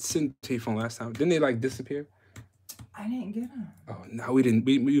yes, I sent them to your phone last time. Didn't they like disappear? I didn't get them. Oh no, we didn't.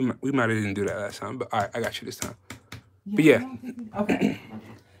 We might have didn't do that last time, but all right, I got you this time. But yeah. Okay.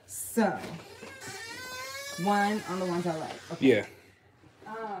 So, one on the ones I like. Okay. Yeah.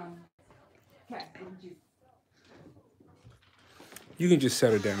 Okay. You can just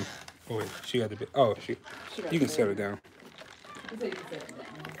set her down. Oh wait, she got the bit. Oh, you can set her down.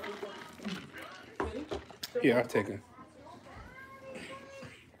 Yeah, I'll take her.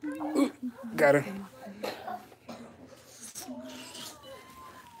 Ooh, got her.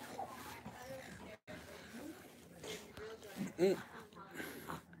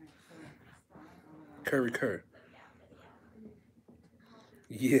 Curry.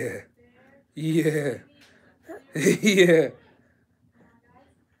 Yeah. Yeah. Yeah.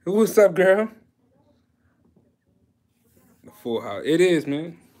 What's up, girl? A full house. It is,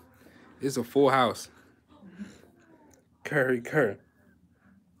 man. It's a full house. Curry.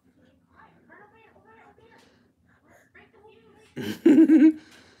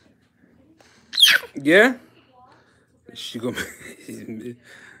 Yeah? She gonna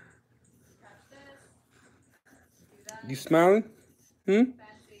You smiling? And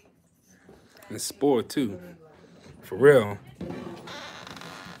spoiled too. For real.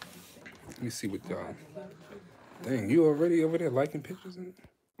 Let me see what y'all. Dang, you already over there liking pictures?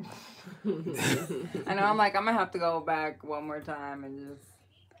 I know. I'm like, I'm gonna have to go back one more time and just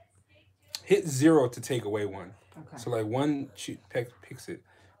hit 0 to take away one. Okay. So like 1 picks it,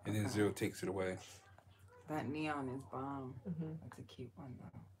 and then 0 takes it away. That neon is bomb. That's a cute one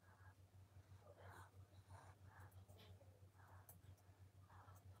though.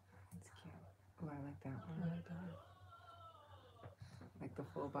 That's cute. Oh, I like that one. I like that one. Like the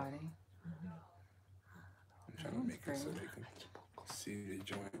full body. I'm trying to make it so they can see the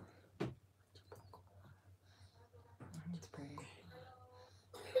joint. It's pretty.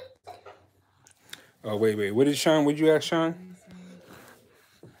 Oh wait. What did you ask Sean?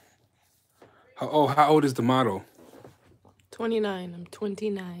 How old is the model? 29. I'm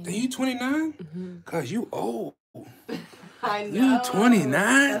 29. Are you 29? Cause you old. I know. You 29?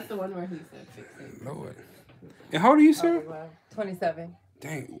 That's the one where he said fix it. Lord. And how old are you, sir? 27.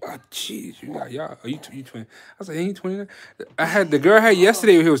 Dang, jeez, you got y'all. Are you 20? I was like, ain't you 29? The girl I had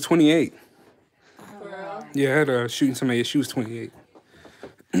yesterday. He was 28. For real? Yeah, I had her shooting somebody. She was 28.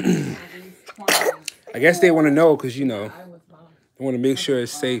 I guess they want to know because they want to make sure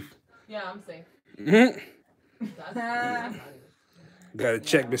it's safe. Yeah, I'm safe. Got to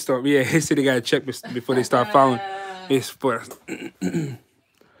check before. Yeah, he said they got to check before they start following. It's for. I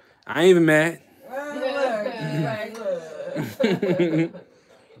ain't even mad.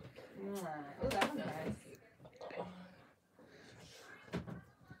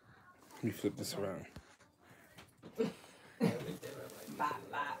 Let me flip this around.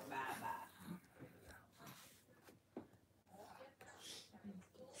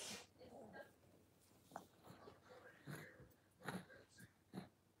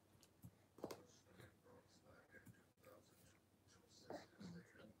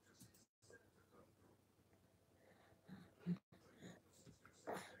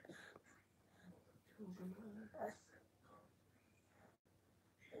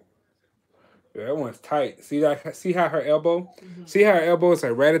 Yeah, that one's tight. See how her elbow? See how her elbow is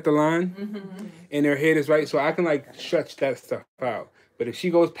like right at the line? And her head is right. So I can like stretch that stuff out. But if she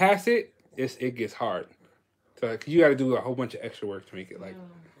goes past it, it gets hard. So like, you got to do a whole bunch of extra work to make it like,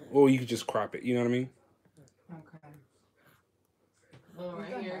 or you can just crop it. You know what I mean? Okay. Oh,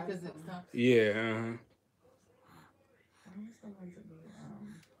 right here because it stops. Yeah.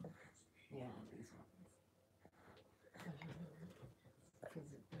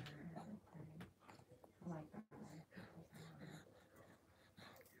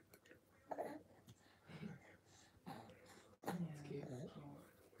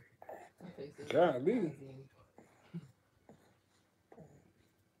 Golly.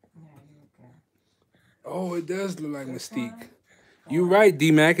 Oh, it does look like Mystique. You right,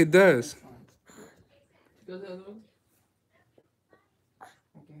 D-Mac, it does. Go the other one.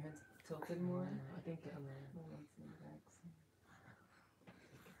 Like your head's tilted more. I think the other one.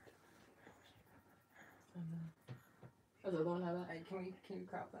 Does the other one have that? Can you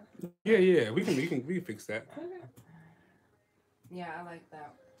crop that? Yeah. We can fix that. Okay. Yeah, I like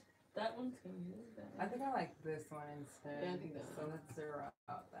that. That one's good. I think I like this one instead. Yeah, I think that so one. let's zero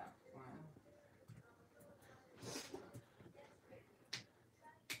out that one. That's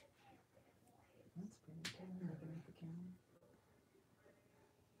pretty cool. Looking at the camera.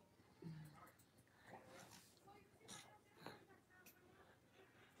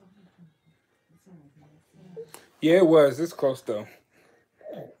 Yeah, it was. It's close though.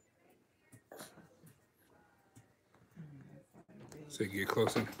 So you get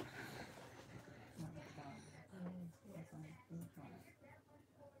closer.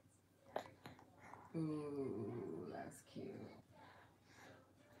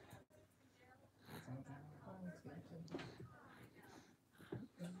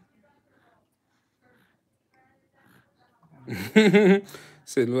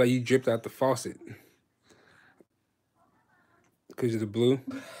 Said look like you dripped out the faucet. Because of the blue.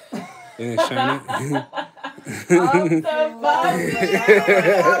 And it's shiny. I'm so buzzing.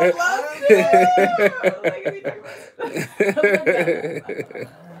 I love it.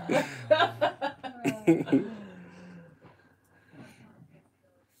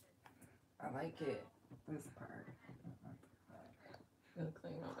 I like it. This part. It looks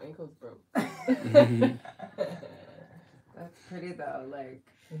like my ankle's broke. That's pretty though. Like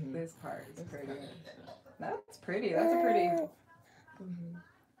this part is pretty. That's pretty. That's a pretty.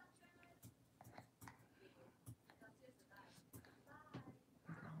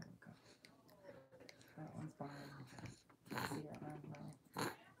 That one's fine. See that one? No.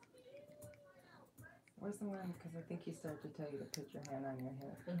 Where's the one? Because I think he started to tell you to put your hand on your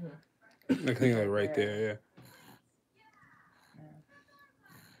hip. I think like right there, yeah.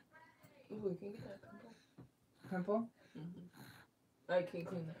 Ooh, can you get that pimple? Pimple? I can't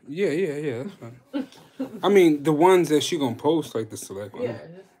clean that. Yeah, that's fine. I mean, the ones that she gonna post, like the select one. Yeah,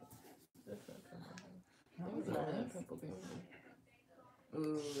 just that pimple.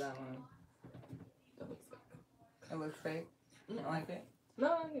 Ooh, that one. That looks fake. It looks fake. You don't like it? No,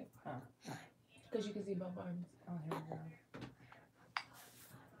 I like it. Oh. Because you can see both arms. Oh, here we go.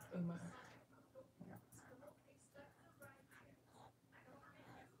 In my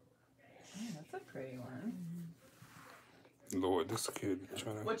That's a pretty one. Lord, this kid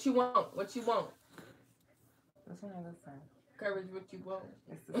trying to. What you want? What you want? This one or this one? Courage, what you want?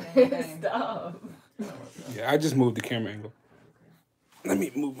 It's the same thing. Stop. Yeah, I just moved the camera angle. Let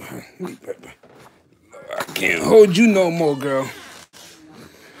me move. I can't hold you no more, girl.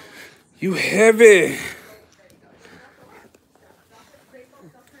 You heavy.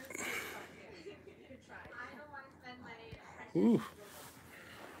 Ooh.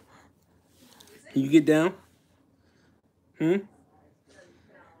 Can you get down?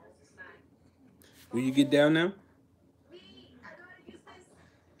 Will you get down now?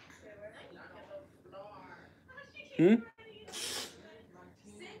 I'm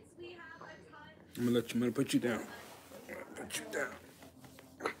gonna put you down. Put you down.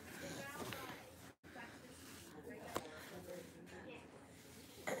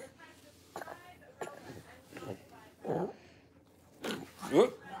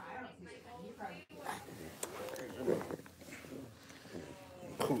 Whoop.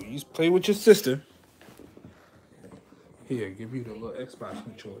 Cool. You play with your sister. Here, give you the little Xbox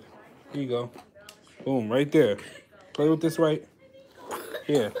controller. Here you go. Boom, right there. Play with this right.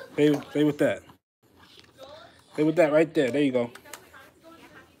 Here, play with that. Play with that right there. There you go.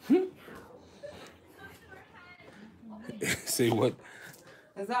 Say what?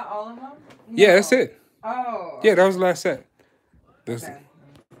 Is that all of them? No. Yeah, that's it. Oh. Yeah, that was the last set. That's Okay.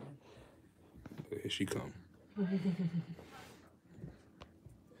 Here she come.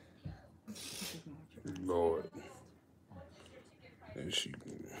 Lord. There she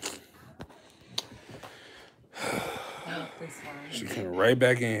This one. She came right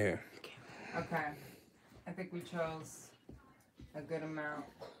back in here. Okay. I think we chose a good amount.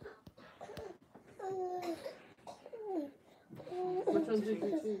 Which one did you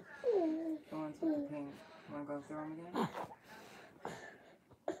choose? The ones with the pink. Want to go through them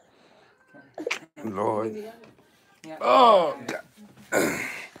again? Lord. Yeah. Oh, God. That's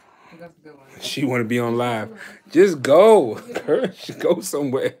a good one. She want to be on live. Just go. Just go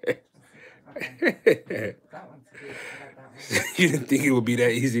somewhere. That one's good. I got that one. You didn't think it would be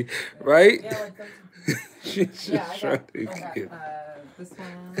that easy, right? Yeah, like that. She's just Yeah, I trying to got get this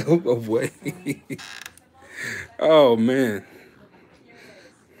one. away. Oh, man.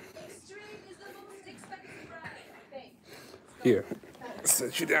 Here.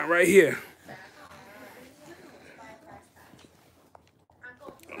 Set you down right here.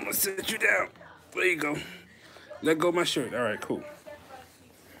 I'm going to set you down. There you go. Let go of my shirt. All right, cool.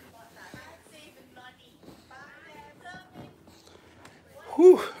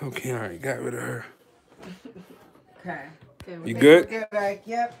 Whew. Okay, all right. Got rid of her. Okay. You good? Get back.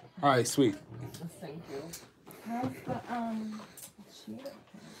 Yep. All right, sweet. Thank you. How's the sheet?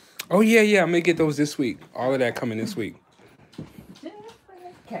 Oh, yeah. I'm going to get those this week. All of that coming this week.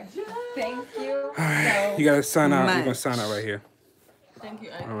 Okay. Thank you. All right. You got to sign out. You're going to sign out right here. Thank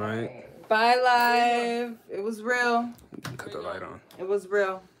you. All right. Bye, live. It was real. Cut the light on. It was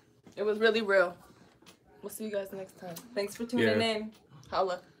real. It was really real. We'll see you guys next time. Thanks for tuning in.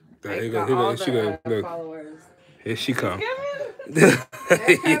 Holla. Here you go. Here she go. Look. Followers. Here she come.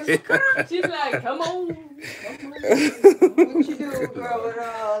 She's like, come on. What you do, girl, with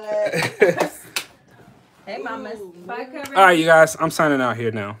all that? Hey, mamas. Bye, Kevin. All right, you guys. I'm signing out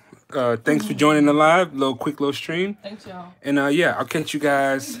here now. Thanks for joining the live. Quick little stream. Thanks, y'all. And yeah, I'll catch you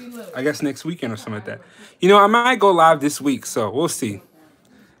guys, I guess, next weekend or something like that. You know, I might go live this week, so we'll see.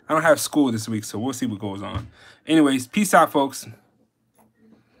 I don't have school this week, so we'll see what goes on. Anyways, peace out, folks.